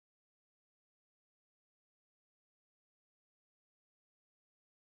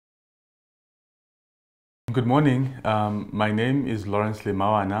Good morning. My name is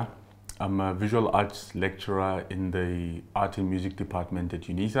Lemaoana. I'm a visual arts lecturer in the Art and Music department at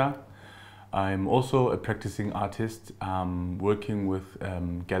UNISA. I'm also a practicing artist working with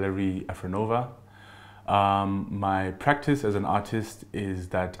Gallery Afronova. My practice as an artist is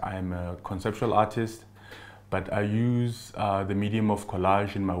that I'm a conceptual artist, but I use the medium of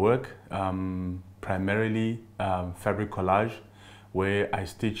collage in my work, primarily fabric collage, where I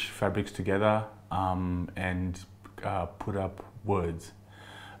stitch fabrics together and put up words.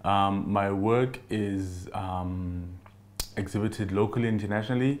 My work is exhibited locally and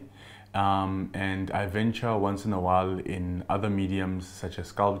internationally, and I venture once in a while in other mediums such as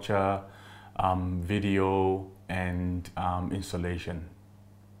sculpture, video, and installation.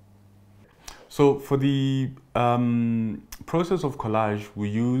 So for the process of collage, we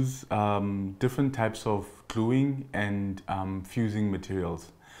use different types of gluing and fusing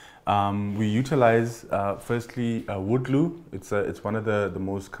materials. We utilize firstly wood glue. It's one of the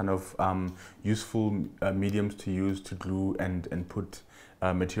most kind of useful mediums to use to glue and put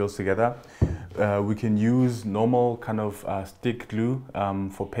materials together. We can use normal kind of stick glue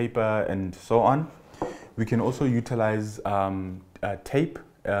for paper and so on. We can also utilize tape.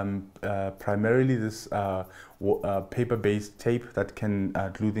 Primarily this paper-based tape that can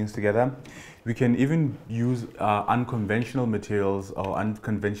glue things together. We can even use unconventional materials or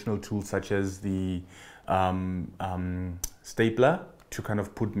unconventional tools such as the stapler to kind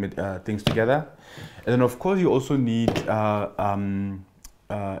of put things together. And then of course you also need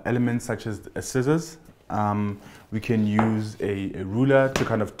elements such as scissors. We can use a ruler to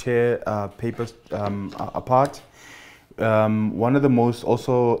kind of tear papers apart. One of the most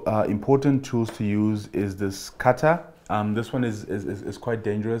also important tools to use is this cutter. This one is quite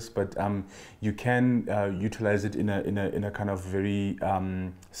dangerous, but you can utilize it in a kind of very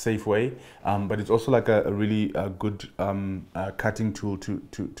safe way. But it's also like a really good cutting tool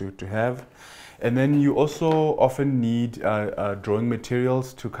to have. And then you also often need drawing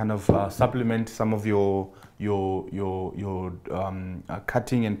materials to kind of supplement some of your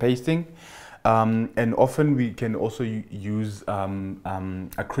cutting and pasting. And often we can also use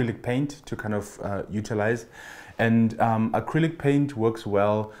acrylic paint to kind of utilize. And acrylic paint works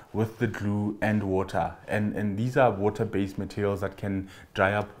well with the glue and water. And these are water-based materials that can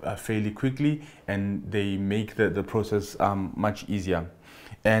dry up fairly quickly, and they make the process much easier.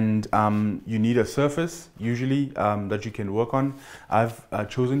 And you need a surface usually that you can work on. I've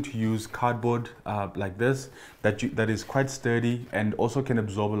chosen to use cardboard like this that is quite sturdy and also can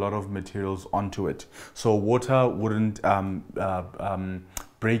absorb a lot of materials onto it, so water wouldn't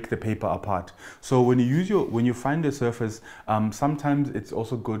break the paper apart. So when you find a surface, sometimes it's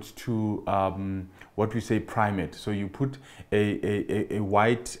also good to what we say prime it. So you put a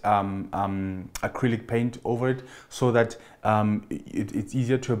white acrylic paint over it so that it's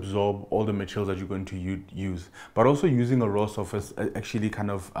easier to absorb all the materials that you're going to use. But also using a raw surface actually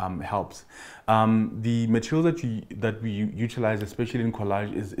kind of helps. The materials that we utilize, especially in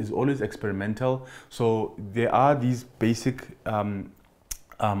collage, is always experimental. So there are these basic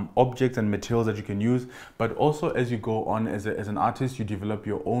objects and materials that you can use, but also as you go on as an artist, you develop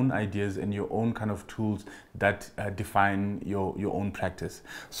your own ideas and your own kind of tools that define your own practice.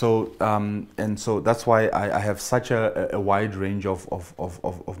 So and so that's why I have such a wide range of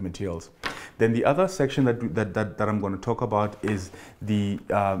materials. Then the other section that I'm going to talk about is the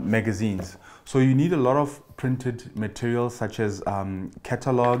magazines. So you need a lot of printed materials such as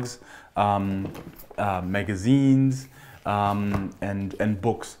catalogs, magazines, and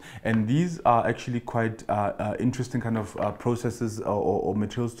books, and these are actually quite interesting kind of processes or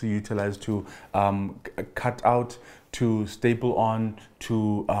materials to utilize to cut out, to staple on,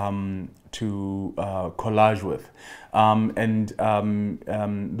 to collage with.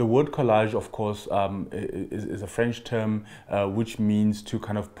 The word collage, of course, is a French term which means to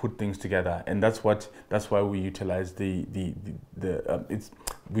kind of put things together, and that's why we utilize the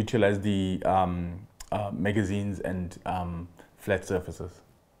magazines and flat surfaces.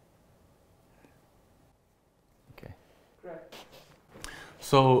 Okay. Great.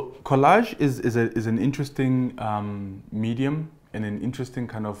 So collage is an interesting medium and an interesting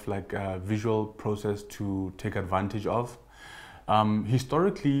kind of like visual process to take advantage of.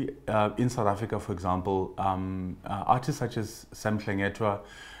 Historically, in South Africa, for example, artists such as Sam Klengetwa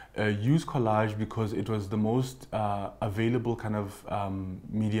use collage because it was the most available kind of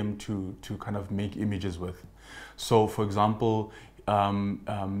medium to kind of make images with. So for example,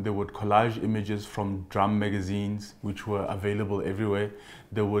 they would collage images from drum magazines which were available everywhere.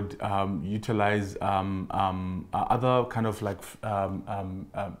 they would utilize other kind of like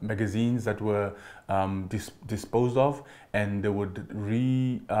magazines that were disposed of, and they would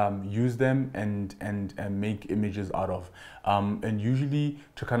reuse them and make images out of, and usually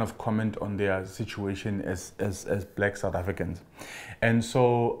to kind of comment on their situation as Black South Africans. And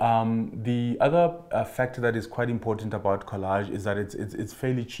so the other factor that is quite important about collage is that it's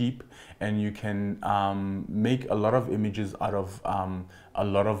fairly cheap, and you can make a lot of images out of a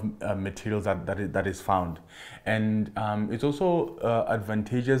lot of materials that is found. And it's also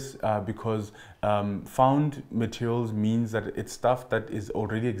advantageous because found materials means that it's stuff that is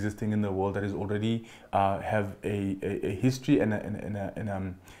already existing in the world, that is already have a history and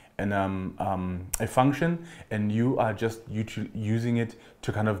a function, and you are just using it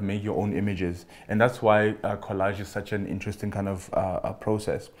to kind of make your own images. And that's why collage is such an interesting kind of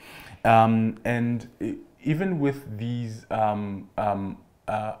process. And even with these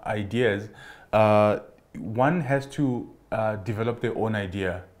ideas, one has to develop their own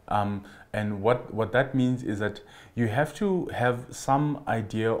idea. And what that means is that you have to have some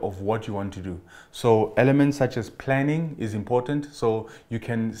idea of what you want to do. So elements such as planning is important. So you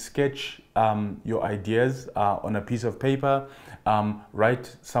can sketch your ideas on a piece of paper,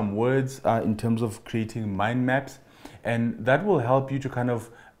 write some words in terms of creating mind maps, and that will help you to kind of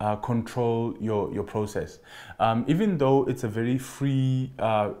control your process. Even though it's a very free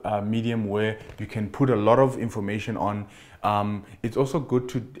medium where you can put a lot of information on, it's also good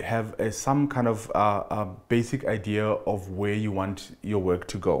to have some kind of basic idea of where you want your work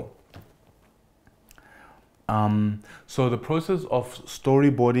to go. So the process of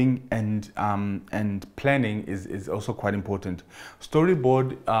storyboarding and planning is also quite important.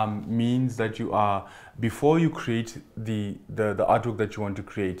 Storyboard means that you are, before you create the artwork that you want to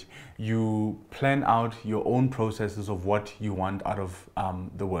create, you plan out your own processes of what you want out of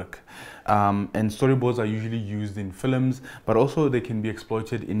the work. And storyboards are usually used in films, but also they can be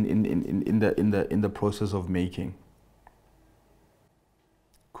exploited in the process of making.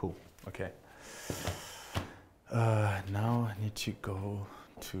 Cool. Okay. Now I need to go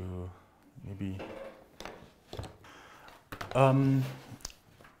to maybe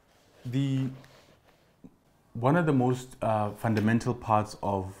one of the most fundamental parts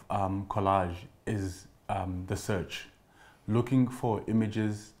of collage is the search, looking for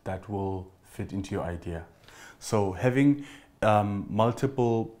images that will fit into your idea. So having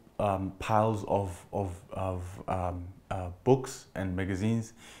multiple piles of books and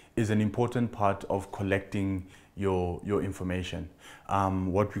magazines is an important part of collecting your information,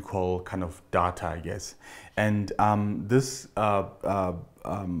 what we call kind of data, I guess. And this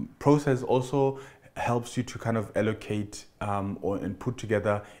process also helps you to kind of allocate and put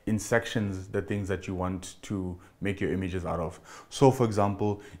together in sections the things that you want to make your images out of. So for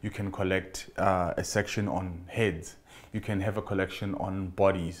example, you can collect a section on heads, you can have a collection on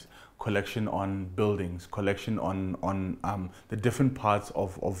bodies, collection on buildings, collection on the different parts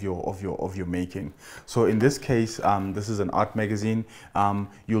of your making. So in this case, this is an art magazine.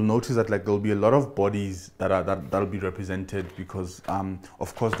 You'll notice that like there'll be a lot of bodies that'll be represented because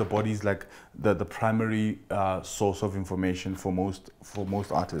of course the body is like the primary source of information for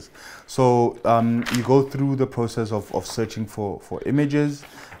most artists. So you go through the process of searching for images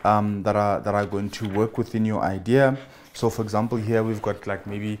that are going to work within your idea. So for example, here we've got like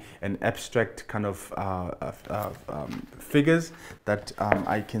maybe an abstract kind of figures that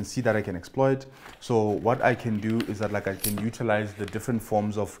I can see that I can exploit. So what I can do is that like I can utilize the different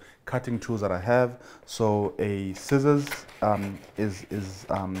forms of cutting tools that I have. So a scissors is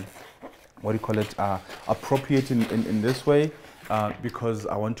what do you call it, appropriate in this way because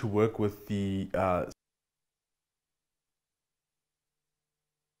I want to work with the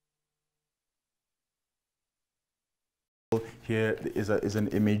here is an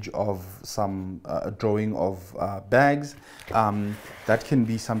image of some drawing of bags. That can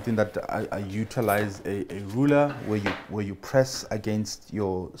be something that I utilize a ruler where you press against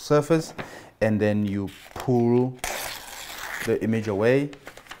your surface and then you pull the image away,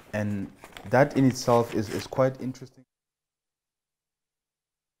 and that in itself is quite interesting.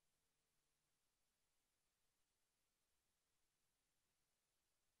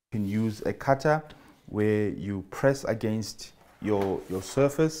 You can use a cutter where you press against your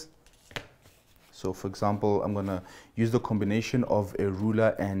surface. So for example, I'm gonna use the combination of a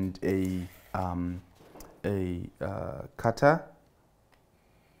ruler and a cutter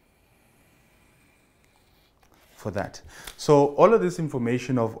for that. So all of this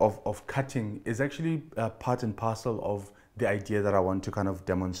information of cutting is actually part and parcel of the idea that I want to kind of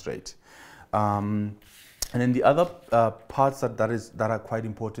demonstrate. And then the other parts that are quite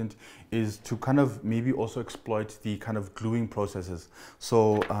important is to kind of maybe also exploit the kind of gluing processes.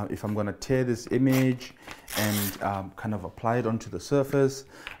 So if I'm going to tear this image and kind of apply it onto the surface,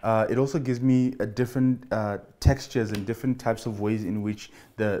 it also gives me a different textures and different types of ways in which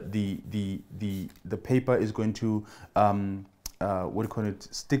the paper is going to what do you call it,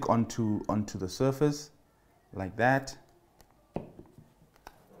 stick onto the surface like that.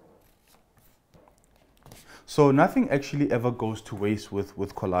 So nothing actually ever goes to waste with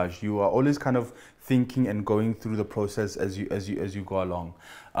collage. You are always kind of thinking and going through the process as you go along.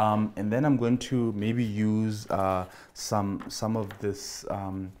 And then I'm going to maybe use some of this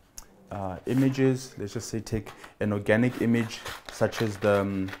images. Let's just say take an organic image such as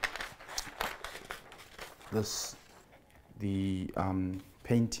the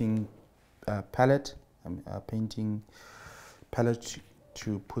painting palette. Painting palette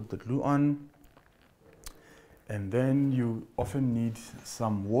to put the glue on. And then you often need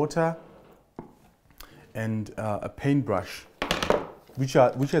some water and a paintbrush, which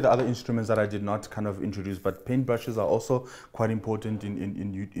are the other instruments that I did not kind of introduce, but paintbrushes are also quite important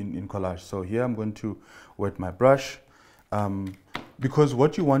in collage. So here I'm going to wet my brush, because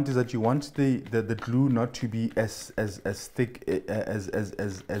what you want is that you want the glue not to be as thick as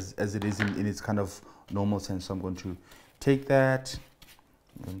it is in its kind of normal sense. So I'm going to take that,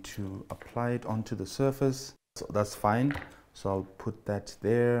 I'm going to apply it onto the surface. So that's fine. So I'll put that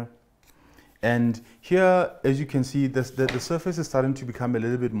there. And here, as you can see, the surface is starting to become a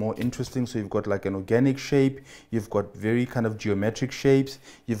little bit more interesting. So you've got like an organic shape, you've got very kind of geometric shapes,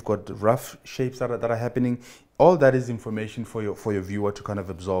 you've got rough shapes that are happening. All that is information for your viewer to kind of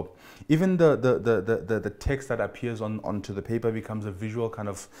absorb. Even the text that appears onto the paper becomes a visual kind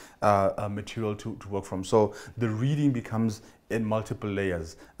of material to work from. So the reading becomes in multiple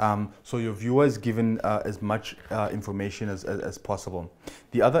layers. So your viewer is given as much information as possible.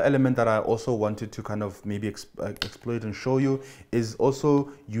 The other element that I also wanted to kind of maybe exploit and show you is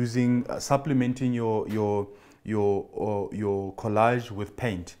also using supplementing your collage with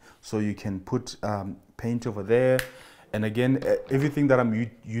paint. So you can put paint over there, and again, everything that I'm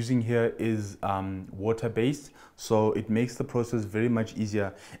using here is water-based, so it makes the process very much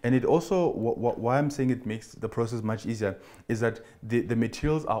easier. And it also, why I'm saying it makes the process much easier is that the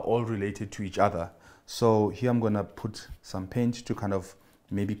materials are all related to each other. So here I'm gonna put some paint to kind of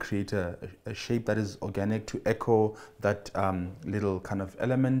maybe create a shape that is organic to echo that little kind of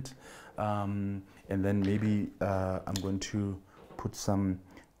element, and then maybe I'm going to put some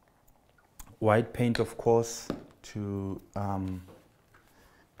white paint, of course, to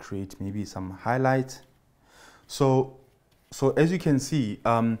create maybe some highlight. So as you can see,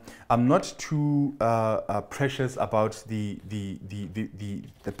 I'm not too precious about the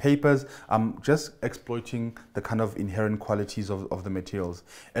papers. I'm just exploiting the kind of inherent qualities of the materials.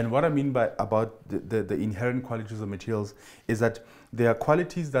 And what I mean about the inherent qualities of materials is that there are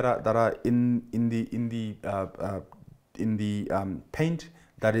qualities that are in the paint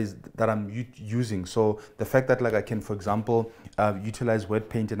that I'm using. So the fact that like I can, for example, utilize wet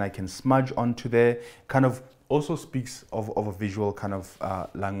paint and I can smudge onto there kind of also speaks of a visual kind of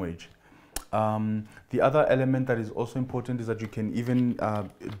language. The other element that is also important is that you can even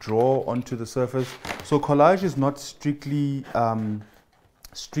draw onto the surface. So collage is not strictly a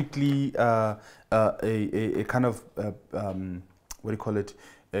kind of what do you call it,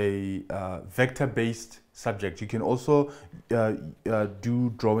 a vector-based subject. You can also do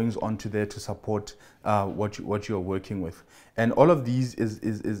drawings onto there to support what you're working with, and all of these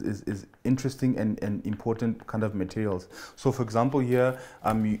is interesting and important kind of materials. So for example, here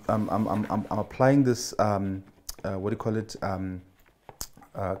I'm applying this what do you call it,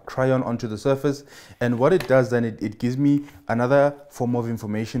 crayon onto the surface, and what it does then, it gives me another form of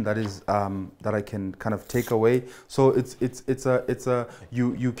information that is that I can kind of take away. So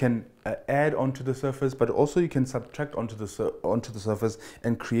you can add onto the surface, but also you can subtract onto the surface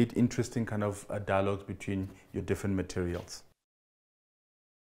and create interesting kind of dialogues between your different materials.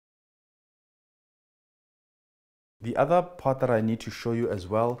 The other part that I need to show you as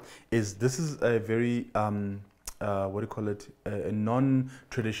well is this is a very what do you call it, a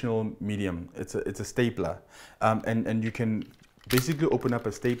non-traditional medium. It's a stapler, and you can basically open up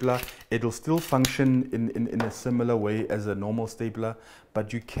a stapler. It'll still function in a similar way as a normal stapler,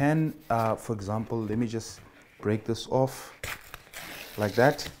 but you can, for example, let me just break this off like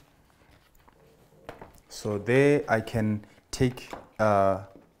that. So there I can take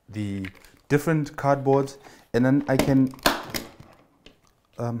the different cardboards, and then I can,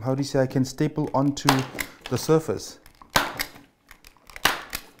 how do you say, I can staple onto the surface.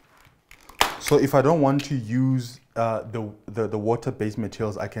 So if I don't want to use the water-based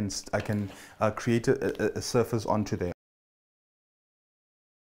materials, I can create a surface onto there.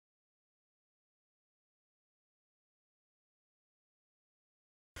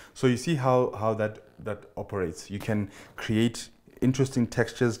 So you see how that operates. You can create interesting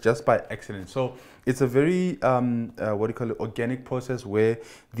textures just by accident. So it's a very what do you call it, organic process where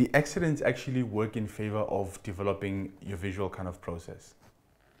the accidents actually work in favor of developing your visual kind of process.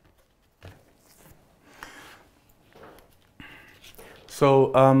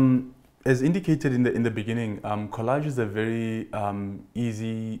 So as indicated in the beginning, collage is a very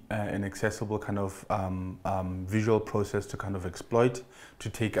easy and accessible kind of visual process to kind of exploit, to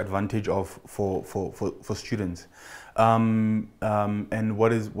take advantage of for students. And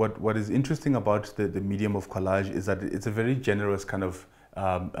what is interesting about the medium of collage is that it's a very generous kind of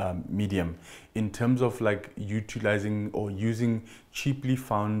medium in terms of like utilizing or using cheaply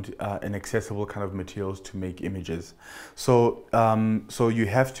found and accessible kind of materials to make images. So so you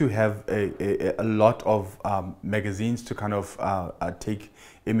have to have a lot of magazines to kind of take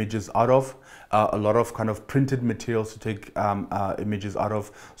images out of, a lot of kind of printed materials to take images out of.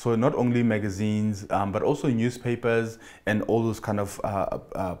 So not only magazines, but also newspapers and all those kind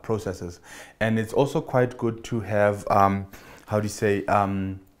of processes. And it's also quite good to have how do you say,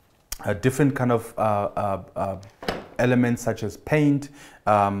 a different kind of elements such as paint,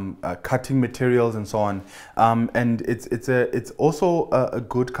 cutting materials, and so on. And it's also a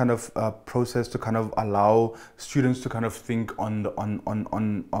good kind of process to kind of allow students to kind of think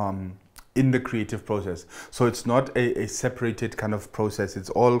in the creative process. So it's not a separated kind of process. It's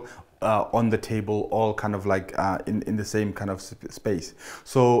all on the table, all kind of like in the same kind of space.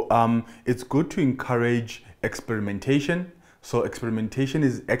 So it's good to encourage experimentation. So experimentation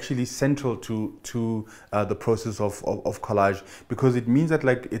is actually central to the process of collage, because it means that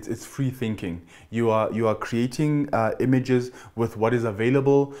like it's free thinking. You are creating images with what is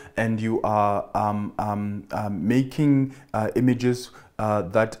available, and you are making images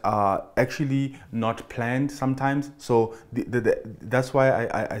that are actually not planned sometimes. So that's why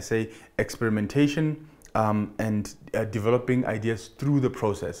I say experimentation and developing ideas through the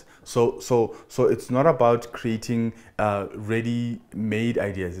process. So it's not about creating ready-made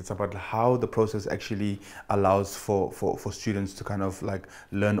ideas. It's about how the process actually allows for students to kind of like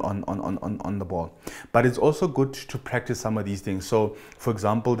learn on the ball. But it's also good to practice some of these things. So for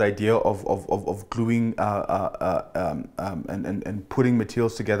example, the idea of gluing and putting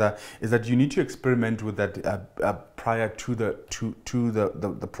materials together is that you need to experiment with that prior to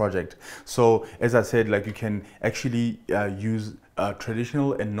the project. So as I said, like you can actually use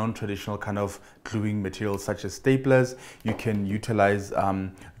traditional and non-traditional kind of gluing materials such as staplers. You can utilize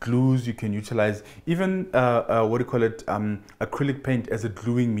glues. You can utilize even what do you call it, acrylic paint as a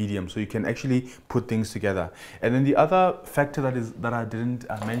gluing medium. So you can actually put things together. And then the other factor that I didn't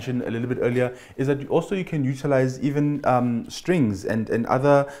mention a little bit earlier is that you can utilize even strings and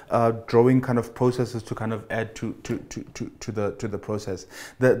other drawing kind of processes to kind of add to the process.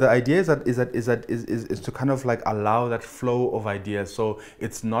 The idea is to kind of like allow that flow of ideas. So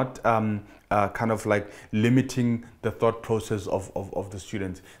it's not kind of like limiting the thought process of the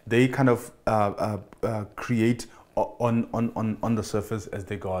students. They kind of create on the surface as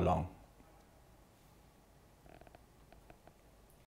they go along.